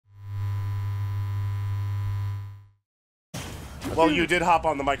Well, you did hop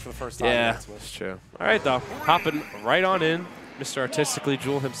on the mic for the first time. Yeah, that's true. All right, though. Hopping right on in, Mr. Artistically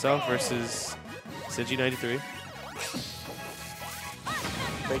Jewel himself versus Sinji 93.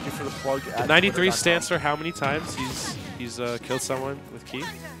 Thank you for the plug. 93 stands for how many times he's killed someone with Ki?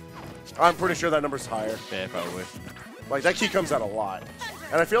 I'm pretty sure that number's higher. Yeah, probably. Like, that Ki comes out a lot.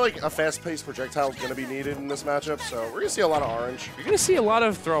 And I feel like a fast-paced projectile is going to be needed in this matchup, so we're going to see a lot of orange. You're going to see a lot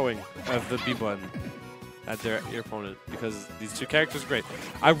of throwing of the B button at your opponent because these two characters are great.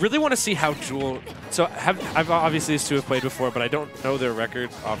 I really want to see how Jewel... So, I've obviously these two have played before, but I don't know their record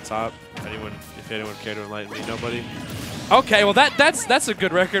off top. If anyone care to enlighten me, nobody. Okay, well, that's a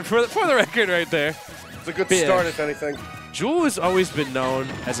good record for the record right there. It's a good start, if anything. Jewel has always been known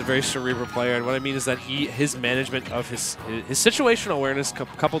as a very cerebral player, and what I mean is that his management of his situational awareness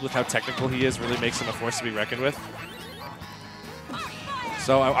coupled with how technical he is really makes him a force to be reckoned with.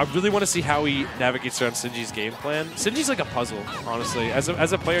 So I really want to see how he navigates around Sinji's game plan. Sinji's like a puzzle, honestly. As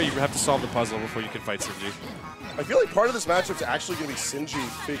a player, you have to solve the puzzle before you can fight Sinji. I feel like part of this matchup is actually going to be Sinji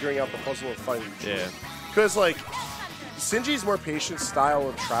figuring out the puzzle of fighting Jewel. Yeah. Because, like, Sinji's more patient style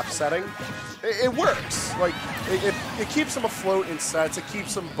of trap setting, it works. Like, it keeps him afloat in sets. It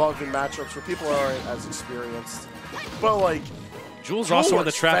keeps him bugged in matchups where people aren't as experienced. But, like, Jewel's also on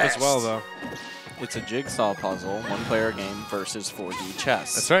the trap as well, though. It's a jigsaw puzzle, one-player game versus 4D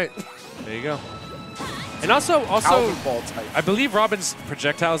chess. That's right. There you go. And also, I believe Robin's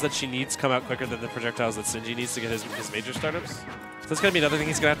projectiles that she needs come out quicker than the projectiles that Sinji needs to get his major startups. So that's gonna be another thing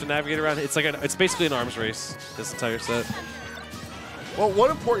he's gonna have to navigate around. It's like it's basically an arms race, this entire set. Well,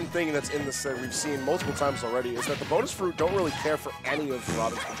 one important thing that's in this set we've seen multiple times already is that the bonus fruit don't really care for any of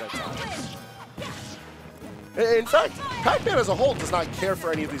Robin's projectiles. In fact, Pac-Man as a whole does not care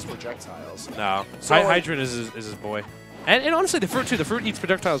for any of these projectiles. No. So, Hydrant is his boy. And honestly, the fruit too. The fruit eats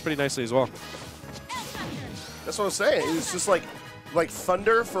projectiles pretty nicely as well. That's what I'm saying. It's just like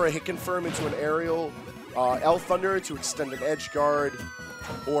Thunder for a hit confirm into an aerial, L Thunder to extend an edge guard,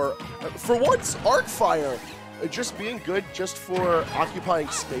 or for once, Arc Fire just being good just for occupying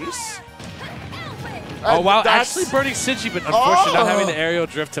space. Oh wow, actually burning Sinji, but unfortunately not having the aerial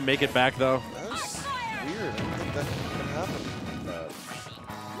drift to make it back though. That's weird. I don't think that can happen.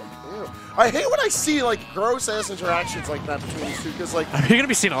 I hate when I see like gross ass interactions like that between these two because like you're gonna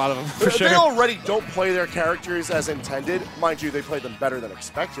be seeing a lot of them for sure. They already don't play their characters as intended. Mind you, they play them better than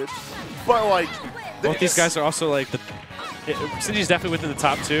expected. But like both these guys are also like Sinji's definitely within the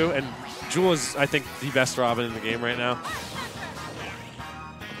top two, and Jewel is I think the best Robin in the game right now.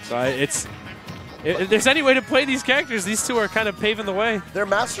 So if there's any way to play these characters, these two are kind of paving the way. They're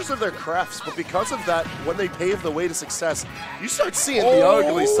masters of their crafts, but because of that, when they pave the way to success, you start seeing the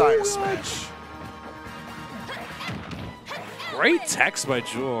ugly side of Smash. Great text by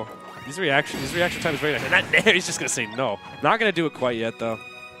Jewel. His reaction time is very nice. And that, he's just going to say no. Not going to do it quite yet, though.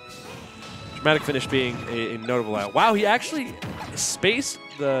 Dramatic finish being a notable out. Wow, he actually spaced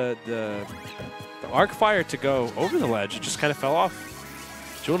the arc fire to go over the ledge. It just kind of fell off.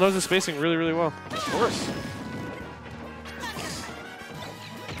 Jewel knows the spacing really, really well. Of course.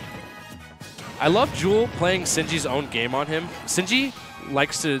 I love Jewel playing Sinji's own game on him. Sinji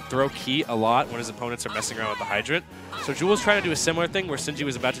likes to throw Ki a lot when his opponents are messing around with the Hydrant. So Jewel's trying to do a similar thing where Sinji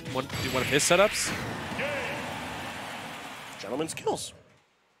was about to do one of his setups. Gentleman's kills.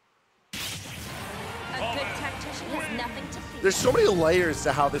 A good tactician has nothing to fear. There's so many layers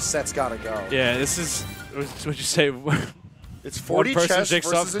to how this set's got to go. Yeah, this is, what'd you say? It's 40 chess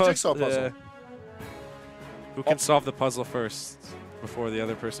versus a jigsaw puzzle. Yeah. Who can solve the puzzle first before the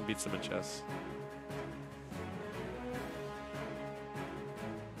other person beats them in chess?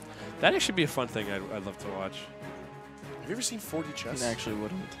 That actually be a fun thing I'd love to watch. Have you ever seen 40 chess? I actually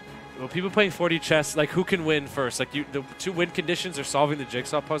wouldn't. Well, people playing 40 chess, like who can win first? Like the two win conditions are solving the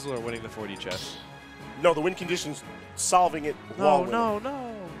jigsaw puzzle or winning the 40 chess. No, the win condition's solving it while winning.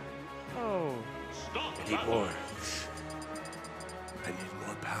 No. I need more. I need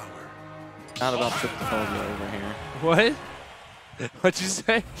more power. Not about trypophobia over here. What? What'd you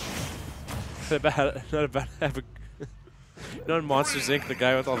say? Not about having. You know in Monsters Inc., the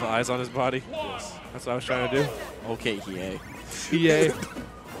guy with all the eyes on his body? Yes. That's what I was trying to do. Okay, EA. EA.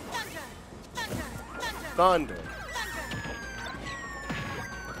 Thunder.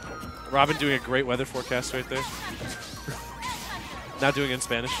 Robin doing a great weather forecast right there. Now doing it in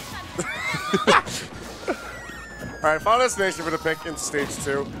Spanish. All right, Final Destination for the pick in stage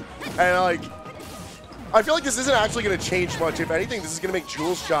 2. And, like, I feel like this isn't actually going to change much. If anything, this is going to make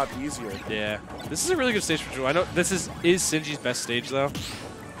Jewel's job easier. Yeah. This is a really good stage for Jewel. I know this is Sinji's best stage, though.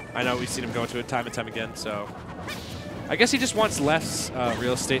 I know we've seen him go into it time and time again, so I guess he just wants less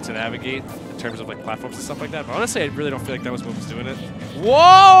real estate to navigate in terms of like platforms and stuff like that. But honestly, I really don't feel like that was what was doing it.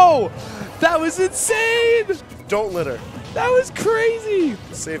 Whoa! That was insane! Don't litter. That was crazy!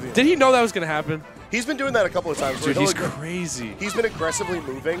 Save you. Did he know that was going to happen? He's been doing that a couple of times. Dude, he's crazy. He's been aggressively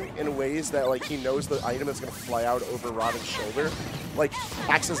moving in ways that, like, he knows the item is going to fly out over Robin's shoulder. Like,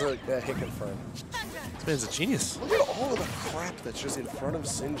 acts as a hit confirm. This man's a genius. Look at all of the crap that's just in front of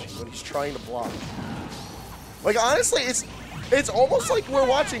Sinji when he's trying to block. Like, honestly, it's almost like we're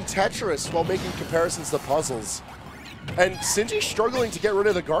watching Tetris while making comparisons to puzzles. And Sinji's struggling to get rid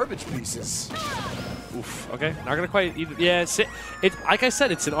of the garbage pieces. Oof. Okay, not gonna quite. Yeah, it like I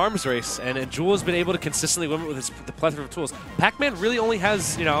said, it's an arms race, and Jewel has been able to consistently win with the plethora of tools. Pac-Man really only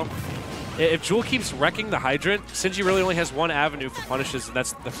has, you know, if Jewel keeps wrecking the hydrant, Sinji really only has one avenue for punishes, and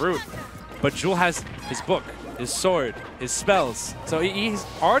that's the fruit. But Jewel has his book, his sword, his spells, so he's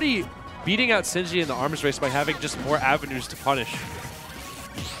already beating out Sinji in the arms race by having just more avenues to punish.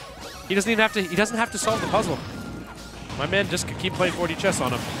 He doesn't even have to. He doesn't have to solve the puzzle. My man just can keep playing 4D chess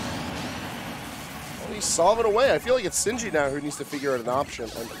on him. Solve it away. I feel like it's Sinji now who needs to figure out an option.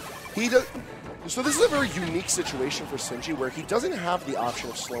 And he does. So this is a very unique situation for Sinji where he doesn't have the option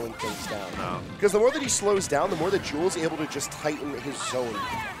of slowing things down. No. Because the more that he slows down, the more that Jewel's able to just tighten his zone.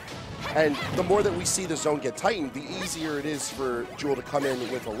 And the more that we see the zone get tightened, the easier it is for Jewel to come in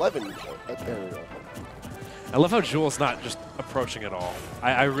with 11 at aerial. I love how Jewel's not just approaching at all.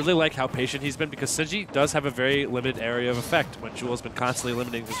 I really like how patient he's been because Sinji does have a very limited area of effect when Jewel's been constantly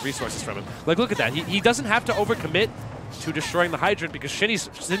limiting his resources from him. Like, look at that. He doesn't have to overcommit to destroying the hydrant because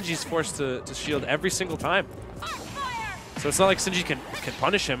Sinji's forced to shield every single time. So it's not like Sinji can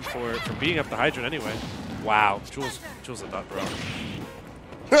punish him for beating up the hydrant anyway. Wow. Jewel's a nut,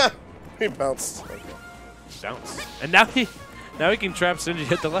 bro. He bounced. Bounce. And now he can trap Sinji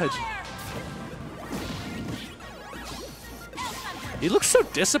hit the ledge. He looks so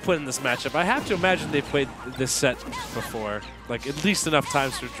disciplined in this matchup. I have to imagine they played this set before. Like, at least enough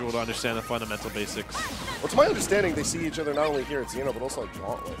times for Jewel to understand the fundamental basics. Well, to my understanding, they see each other not only here at Xeno, but also like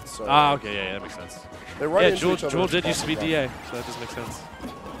Gauntlet. So okay, yeah, that makes sense. They run into Jewel, each other. Jewel did used to be DA, so that does make sense.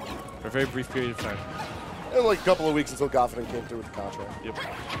 For a very brief period of time. And like a couple of weeks until Goffin came through with the contract. Yep.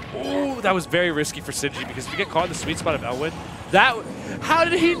 Ooh, that was very risky for Sinji because if you get caught in the sweet spot of Elwood, how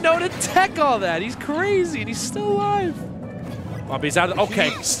did he know to tech all that? He's crazy, and he's still alive. Oh, but he's out of the, okay.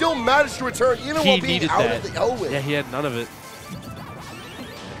 He still managed to return even while being out of the Elwood. Yeah, he had none of it.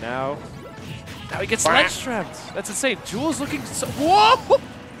 And now he gets ledge trapped. That's insane. Jewel's looking so. Whoa!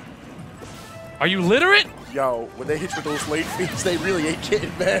 Are you literate? Yo, when they hit you with those late feeds, they really ain't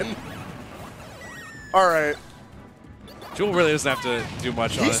kidding, man. All right. Jewel really doesn't have to do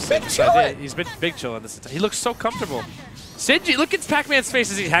much on this. He's been big chilling this time. He looks so comfortable. Sinji, look at Pac-Man's face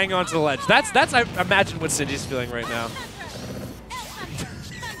as he's hanging onto the ledge. That's I imagine what Sinji's feeling right now.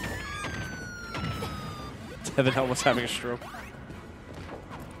 Devin almost having a stroke.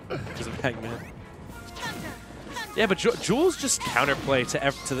 Because of Pac-Man. Yeah, but Jewel's just counterplay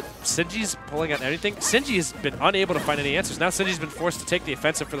to the Sinji's pulling out anything. Sinji has been unable to find any answers. Now Sinji's been forced to take the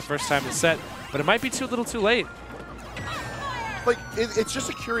offensive for the first time in the set, but it might be too little too late. Like, it's just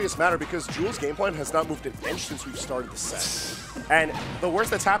a curious matter because Jewel's game plan has not moved an inch since we've started the set. And the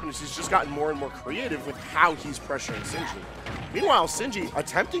worst that's happened is he's just gotten more and more creative with how he's pressuring Sinji. Meanwhile, Sinji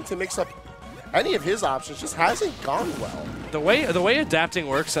attempting to mix up any of his options just hasn't gone well. The way adapting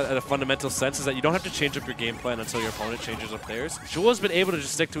works at a fundamental sense is that you don't have to change up your game plan until your opponent changes up theirs. Jewel has been able to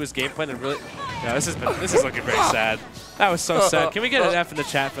just stick to his game plan and really. Yeah, this is looking very sad. That was so sad. Can we get an F in the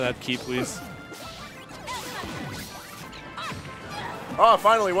chat for that key, please? Oh,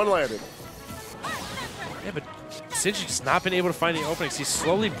 finally one landed. Yeah, but Sinji's just not been able to find the openings. He's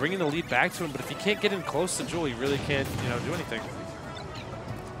slowly bringing the lead back to him, but if he can't get in close to Jewel, he really can't, do anything.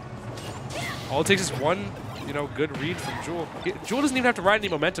 All it takes is one, good read from Jewel. Jewel doesn't even have to ride any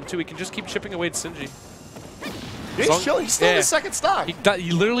momentum, too. He can just keep chipping away at Sinji. He's chilling. He's still in the second stock.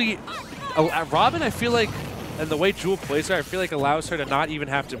 He literally... Robin, I feel like, and the way Jewel plays her, I feel like allows her to not even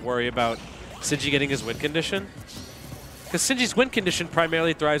have to worry about Sinji getting his win condition. Because Sinji's win condition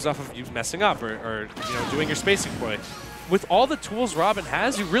primarily thrives off of you messing up or doing your spacing play. With all the tools Robin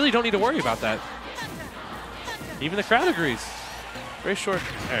has, you really don't need to worry about that. Even the crowd agrees. Very short.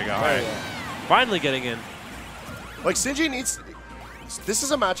 There you go. All right. Finally getting in. Like, Sinji needs... This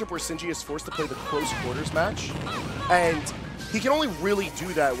is a matchup where Sinji is forced to play the close quarters match. And he can only really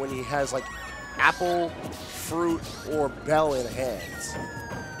do that when he has, like, apple, fruit, or bell in hands.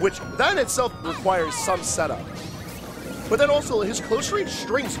 Which, that in itself requires some setup. But then also, his close range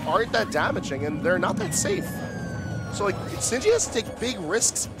strings aren't that damaging, and they're not that safe. So, like, Sinji has to take big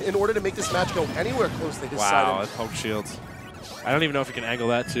risks in order to make this match go anywhere close to his side. Wow, that poke shields. I don't even know if you can angle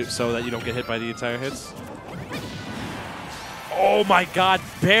that so that you don't get hit by the entire hits. Oh my god,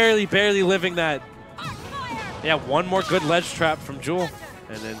 barely living that. Yeah, one more good ledge trap from Jewel.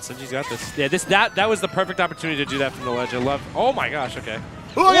 And then Sinji's got this. Yeah, that was the perfect opportunity to do that from the ledge. I love. Oh my gosh, okay.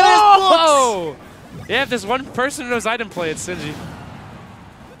 Look at his books! Yeah, if there's one person who knows item play, it's Sinji.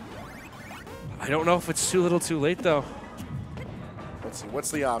 I don't know if it's too little too late, though. Let's see,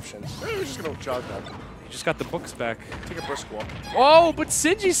 what's the option? We're just going to jog back. He just got the books back. Take a brisk walk. Oh, but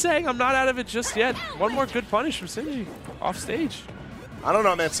Sinji's saying I'm not out of it just yet. One more good punish from Sinji off stage. I don't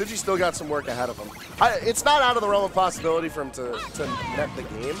know, man. Sinji still got some work ahead of him. It's not out of the realm of possibility for him to net the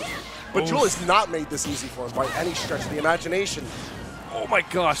game. But Jewel has not made this easy for him by any stretch of the imagination. Oh my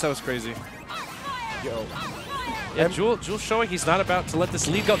gosh, that was crazy. Yo. Yeah, Jewel showing he's not about to let this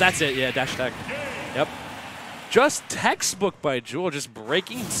lead go. That's it, yeah, dash tech. Yep. Just textbook by Jewel, just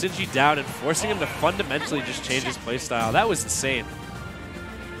breaking Sinji down and forcing him to fundamentally just change his playstyle. That was insane.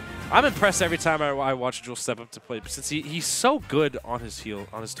 I'm impressed every time I watch Jewel step up to play, since he's so good on his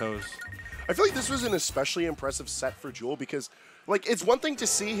toes. I feel like this was an especially impressive set for Jewel because, like, it's one thing to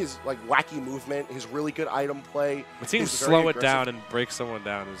see his like wacky movement, his really good item play. But seeing him slow it down and break someone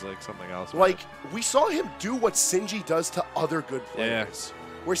down is like something else. Like, we saw him do what Sinji does to other good players,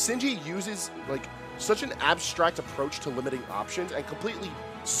 where Sinji uses like such an abstract approach to limiting options and completely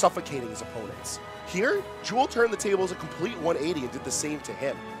suffocating his opponents. Here, Jewel turned the tables a complete 180 and did the same to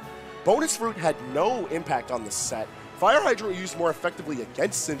him. Bonus Fruit had no impact on this set. Fire Hydrant used more effectively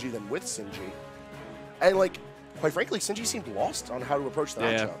against Sinji than with Sinji. And, like, quite frankly, Sinji seemed lost on how to approach the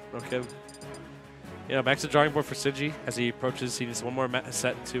matchup. Yeah, okay. Yeah, back to the drawing board for Sinji as he approaches. He needs one more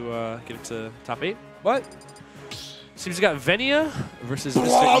set to get him to top 8. But seems he got Venia versus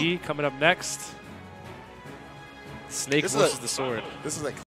Mr. E coming up next. Snake versus the sword. This is like